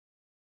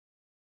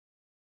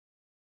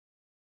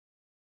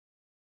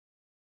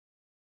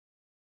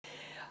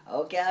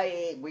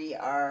Okay, we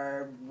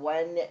are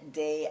 1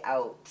 day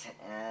out,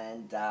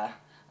 and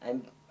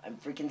I'm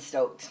freaking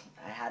stoked.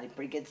 I had a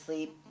pretty good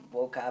sleep.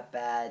 Woke up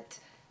at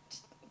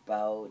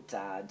about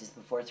just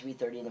before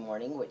 3:30 in the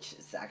morning, which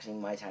is actually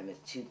my time. It's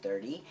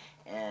 2:30,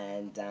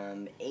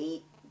 and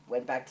ate.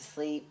 Went back to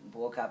sleep.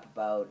 Woke up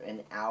about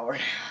an hour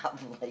and a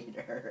half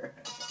later.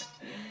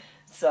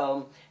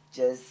 So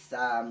just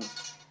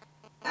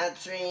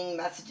answering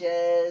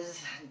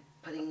messages,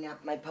 putting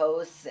up my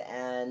posts,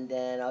 and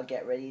then I'll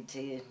get ready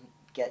to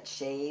get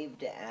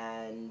shaved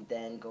and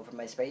then go for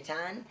my spray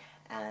tan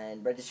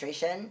and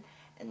registration,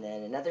 and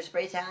then another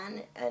spray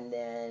tan, and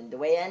then the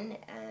weigh-in,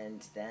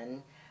 and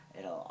then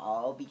it'll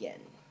all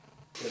begin.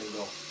 Here we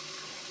go.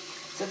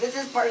 So this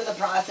is part of the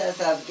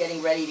process of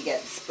getting ready to get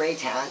spray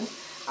tan.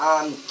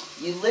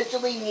 You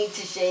literally need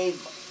to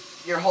shave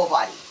your whole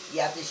body.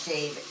 You have to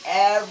shave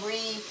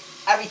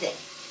everything.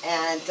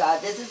 And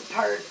this is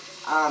part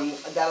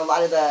that a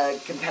lot of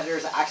the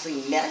competitors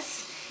actually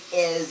miss,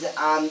 is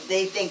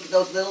they think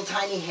those little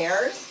tiny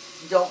hairs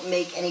don't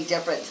make any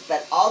difference.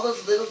 But all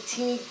those little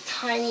teeny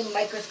tiny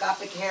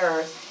microscopic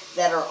hairs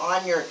that are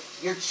on your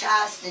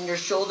chest and your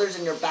shoulders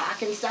and your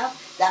back and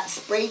stuff, that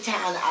spray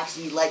tan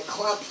actually like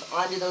clumps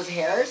onto those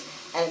hairs,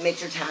 and it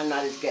makes your tan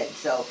not as good.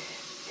 So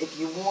if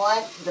you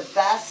want the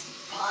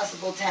best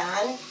possible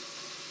tan,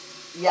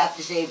 you have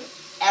to shave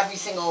every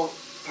single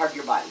part of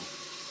your body.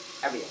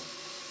 Everything.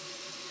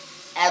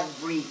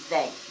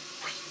 Everything.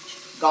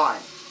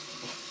 Gone.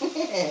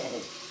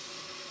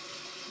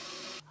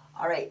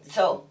 Alright,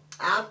 so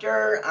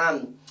after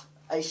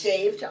I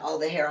shaved all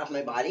the hair off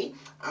my body,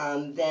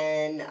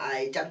 then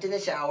I jumped in the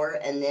shower,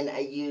 and then I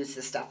used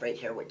this stuff right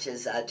here, which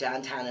is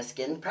Jantana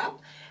Skin Prep.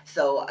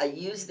 So I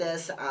use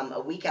this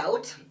a week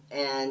out,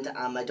 and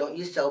I don't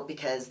use soap,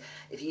 because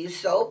if you use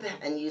soap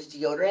and use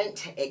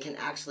deodorant, it can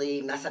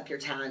actually mess up your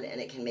tan, and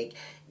it can make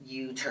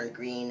you turn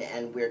green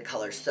and weird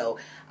colors. So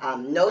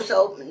no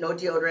soap, no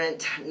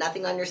deodorant,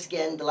 nothing on your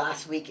skin the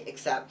last week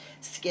except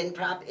skin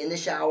prep in the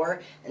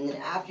shower, and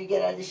then after you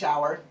get out of the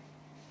shower,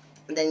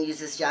 then use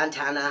this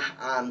Jantana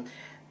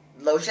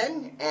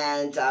lotion.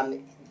 And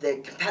the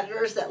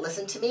competitors that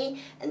listen to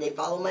me and they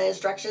follow my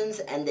instructions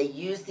and they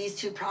use these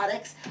two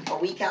products a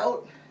week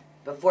out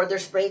before their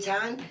spray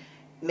tan,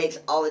 makes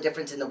all the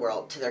difference in the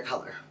world to their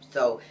color.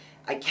 So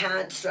I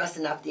can't stress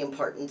enough the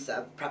importance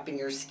of prepping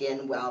your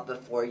skin well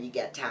before you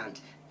get tanned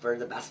for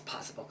the best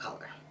possible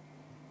color.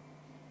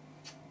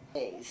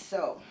 Okay,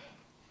 so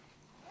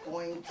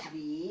going to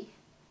be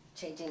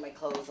changing my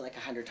clothes like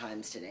 100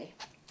 times today.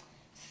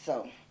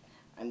 So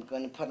I'm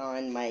going to put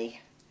on my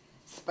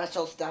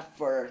special stuff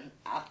for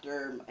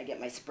after I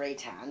get my spray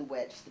tan,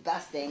 which the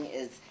best thing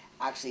is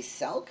actually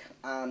silk,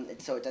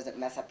 so it doesn't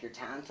mess up your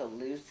tan, so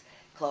loose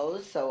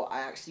clothes. So I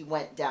actually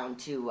went down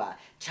to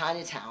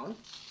Chinatown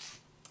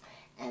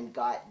and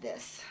got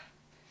this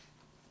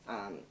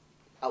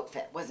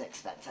outfit. It wasn't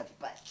expensive,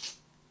 but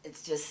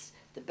it's just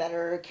the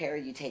better care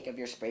you take of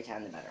your spray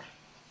tan, the better.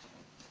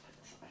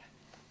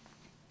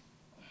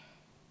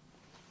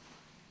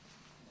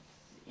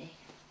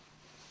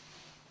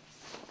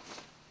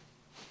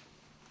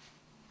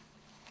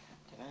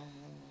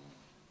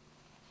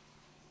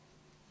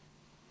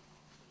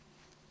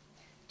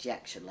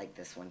 Jack should like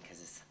this one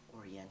because it's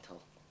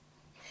oriental.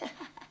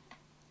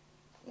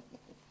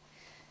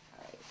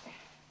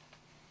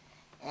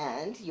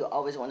 And you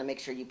always want to make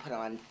sure you put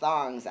on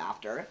thongs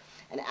after.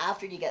 And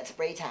after you get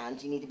spray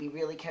tanned, you need to be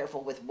really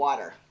careful with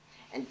water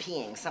and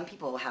peeing. Some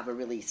people have a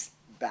really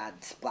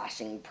bad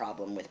splashing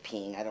problem with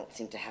peeing. I don't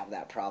seem to have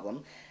that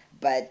problem.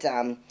 But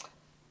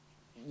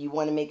you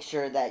want to make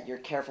sure that you're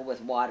careful with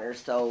water.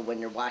 So when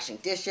you're washing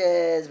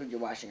dishes, when you're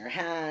washing your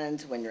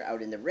hands, when you're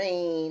out in the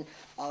rain,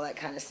 all that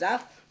kind of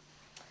stuff,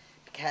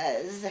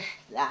 because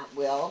that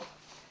will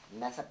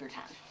mess up your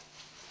tan.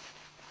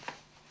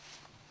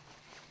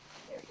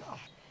 There we go.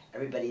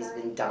 Everybody's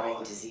been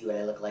dying to see what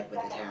I look like with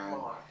a tan.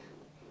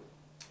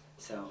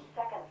 So,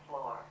 second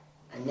floor.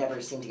 I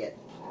never seem to get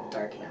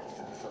dark enough,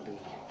 so this will be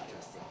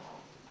interesting.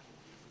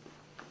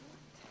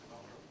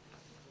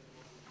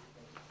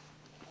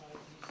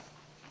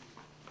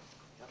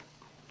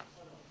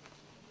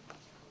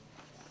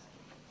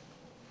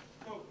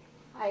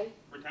 Hi.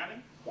 We're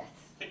tanning? Yes.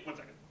 Hey, 1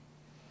 second.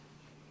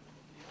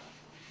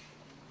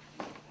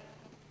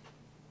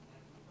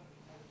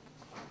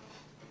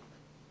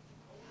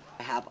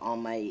 I have all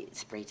my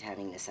spray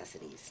tanning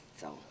necessities.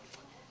 So,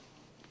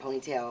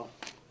 ponytail,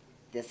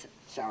 this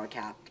shower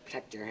cap to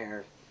protect your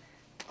hair,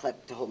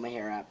 clip to hold my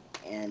hair up,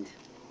 and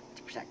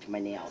to protect my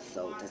nails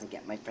so it doesn't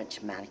get my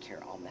French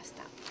manicure all messed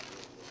up.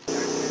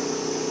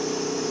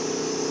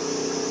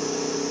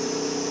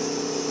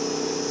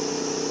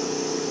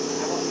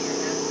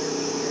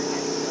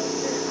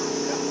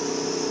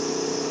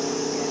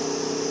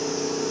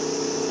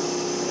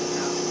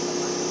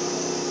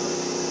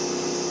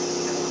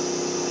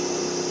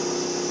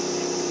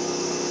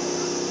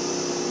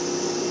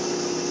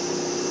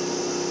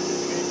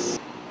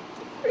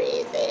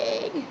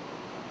 Freezing!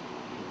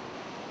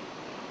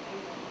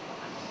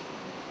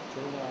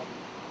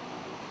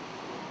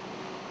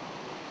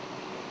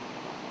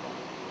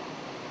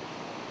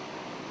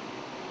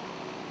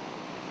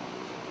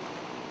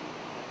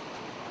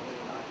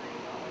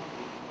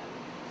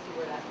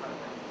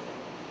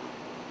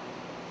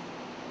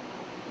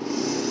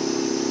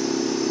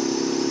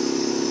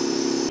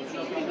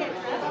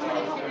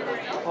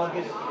 Are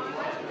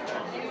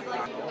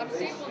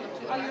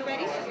you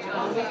ready?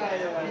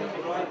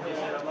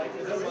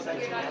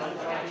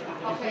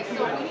 Okay,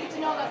 so we need to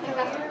know that the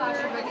best class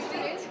you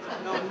registered in.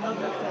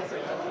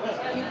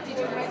 Did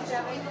you register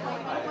in the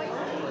like one point?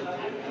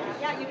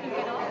 Yeah, you can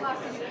get all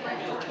classes you like.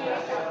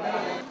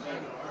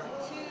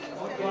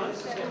 Okay.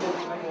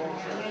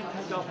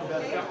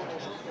 277.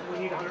 We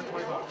need $120.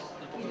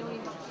 You know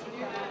you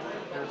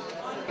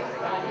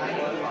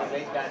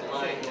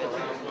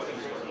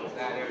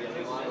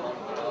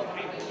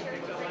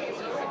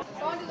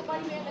go into the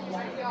bunny man and you're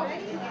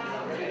ready to go.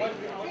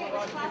 Okay,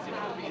 which class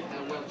now?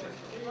 106.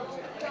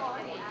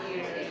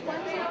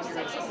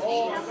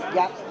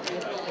 Yep.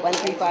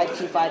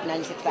 13525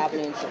 96th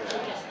Avenue in Surrey.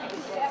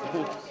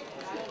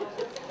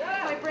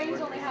 My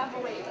brain's only half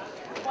awake.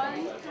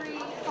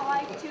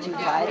 13525.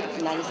 25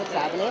 96th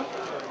Avenue.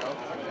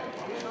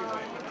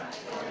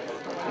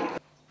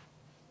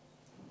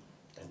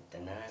 Dun,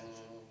 dun, dun.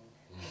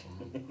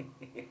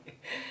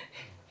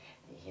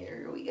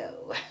 Here we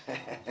go.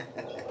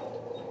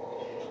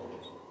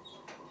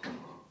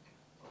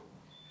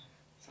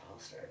 It's all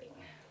starting.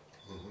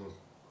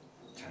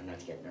 Try not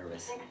to get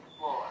nervous. Sixth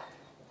floor.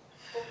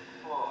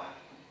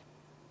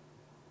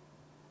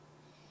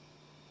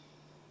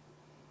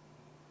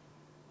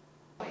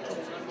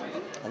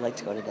 I'd like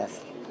to go to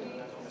desk.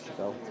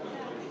 Go.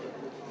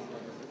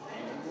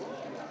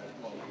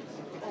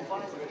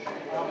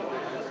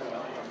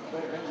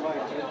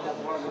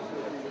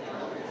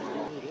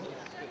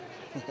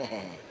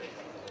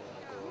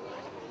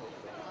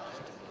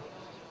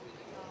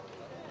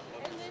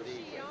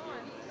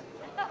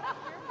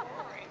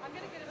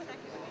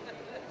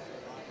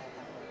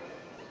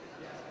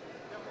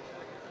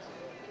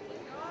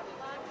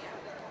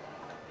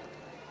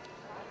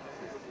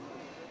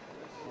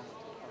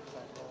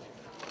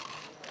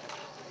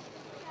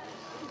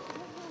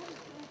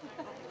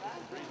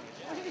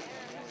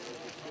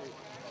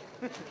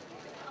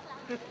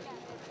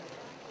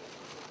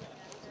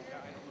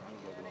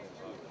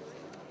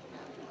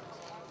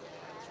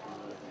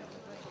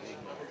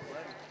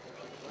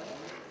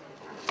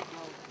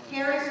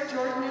 Harris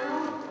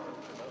Jordanell,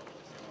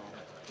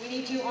 we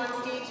need you on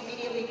stage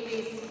immediately,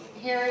 please.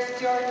 Harris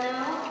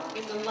Jordanell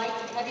in the light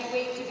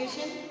heavyweight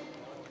division.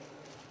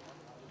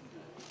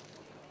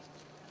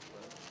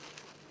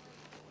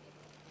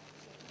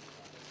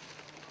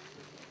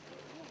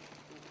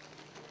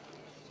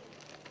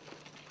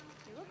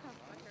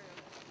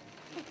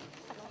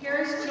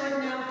 Harris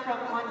Jordanell from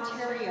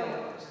Ontario.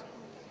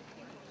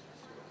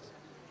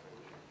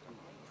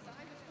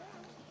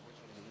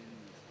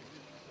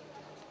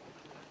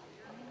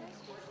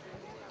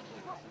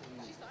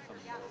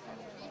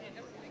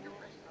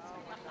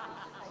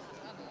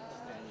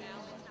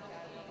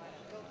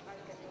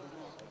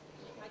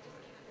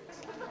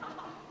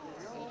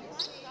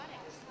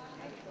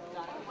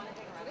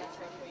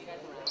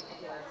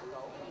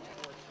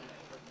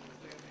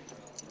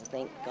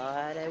 Thank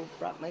God I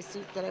brought my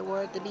suit that I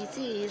wore at the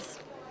BCs.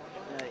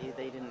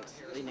 They didn't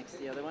nix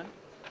the other one?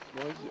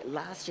 Well,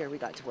 last year we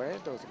got to wear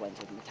those ones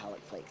with metallic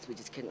flakes. We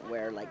just couldn't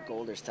wear like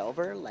gold or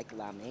silver, like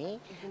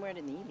lame. You can wear it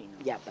in the evening.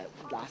 Yeah, but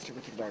last year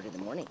we could wear it in the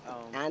morning.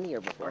 Oh. And the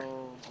year before.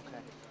 Oh,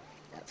 okay.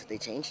 That's what they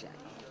changed it.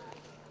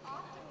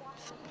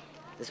 So,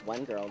 this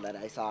one girl that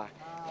I saw,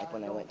 like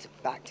when I went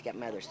back to get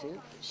my other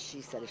suit,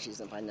 she said if she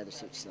doesn't find another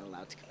suit, she's not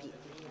allowed to compete.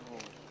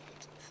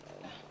 So,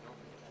 yeah.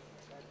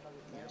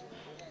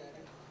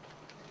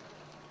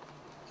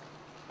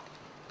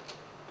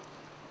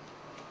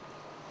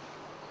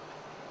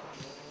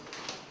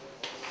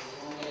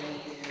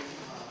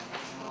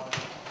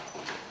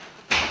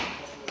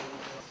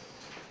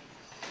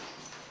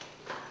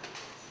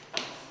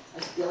 I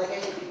just feel like I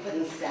should be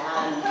putting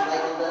sand,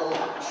 like a little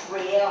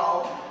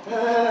trail,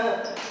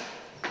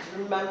 to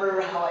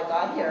remember how I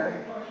got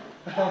here.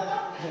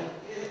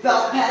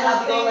 Felt pen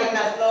up going like the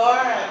floor.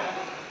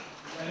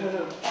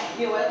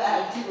 You know what, if I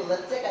had tube of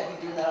lipstick, I'd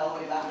be doing that all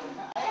the way back.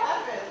 I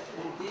haven't.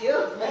 Do you?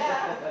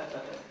 Yeah.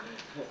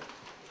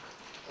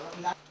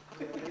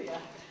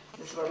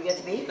 This is where we get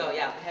to be? So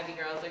yeah, heavy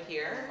girls are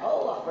here.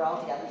 Oh, we're all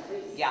together.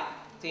 Yeah,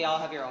 so you all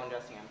have your own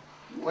dressing room.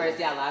 Whereas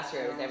yeah, last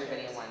year it was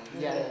everybody in one.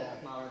 Yeah.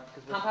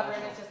 Pump up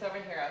room is just over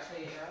here. I'll show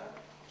you girls.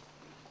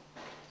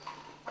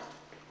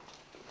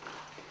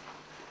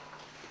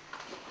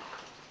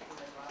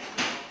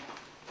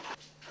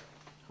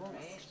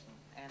 Right.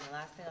 And the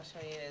last thing I'll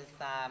show you is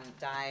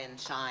dye and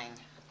shine.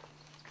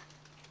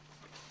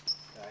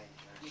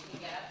 You can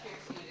get up here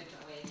two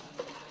different ways. You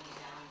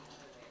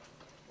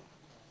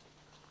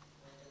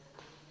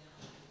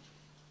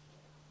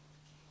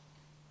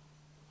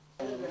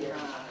can bring it down another way.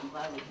 I'm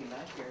glad we came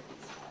back here.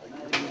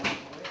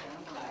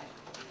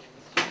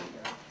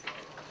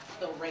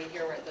 So right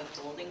here where it says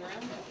folding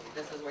room,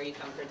 this is where you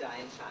come for dye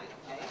and shine,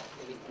 okay?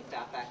 Maybe some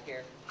staff back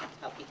here to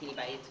help you kitty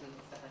bites and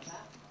stuff like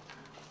that.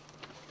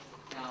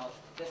 Now,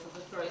 this is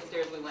the story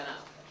stairs we went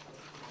up.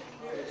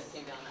 We just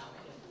came down that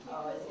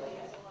way.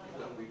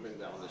 We bring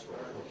down this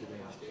road,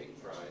 steak,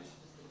 fries,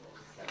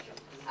 ketchup.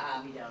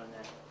 Be down in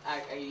that.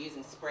 Are you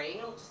using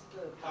spray?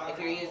 If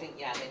you're using,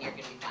 yeah, then you're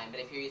gonna be fine, but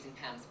if you're using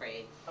Pam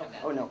spray, come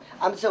down. Oh,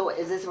 no. So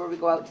is this where we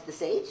go out to the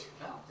stage?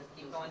 No, just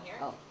keep going here.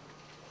 Oh.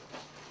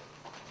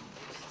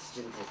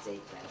 Students at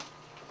stage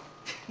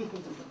then.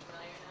 Familiar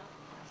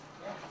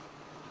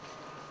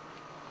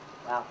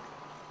now? Wow.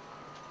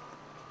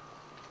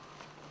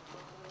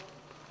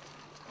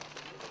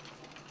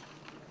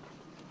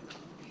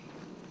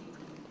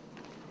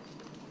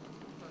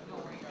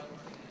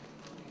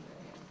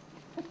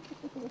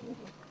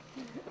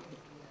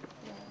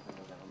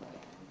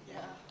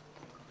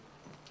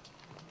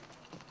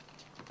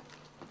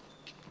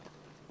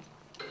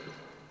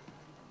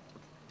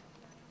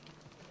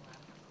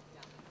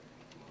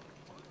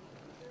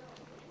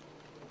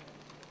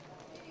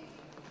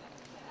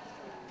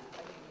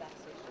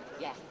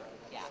 Yes,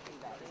 yeah.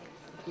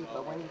 Okay,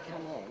 but when you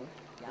come in,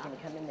 you're gonna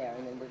come in there,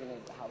 and then we're gonna.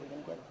 How are we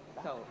gonna get it?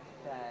 So,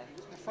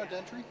 The front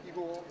entry, you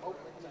go out,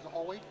 there's a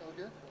hallway out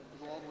here,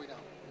 you go all the way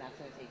down. that's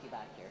gonna take you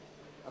back here.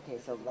 Okay,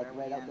 so like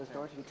right out those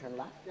doors, we turn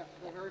left. Yeah,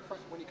 the very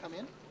front, when you come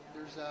in,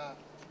 there's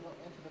you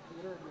enter the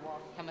theater and you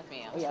walk. Come with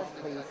me, Oh yes,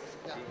 please.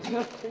 Yeah.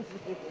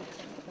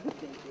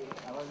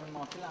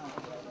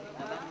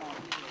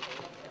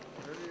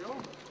 There you go.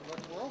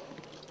 Let's roll.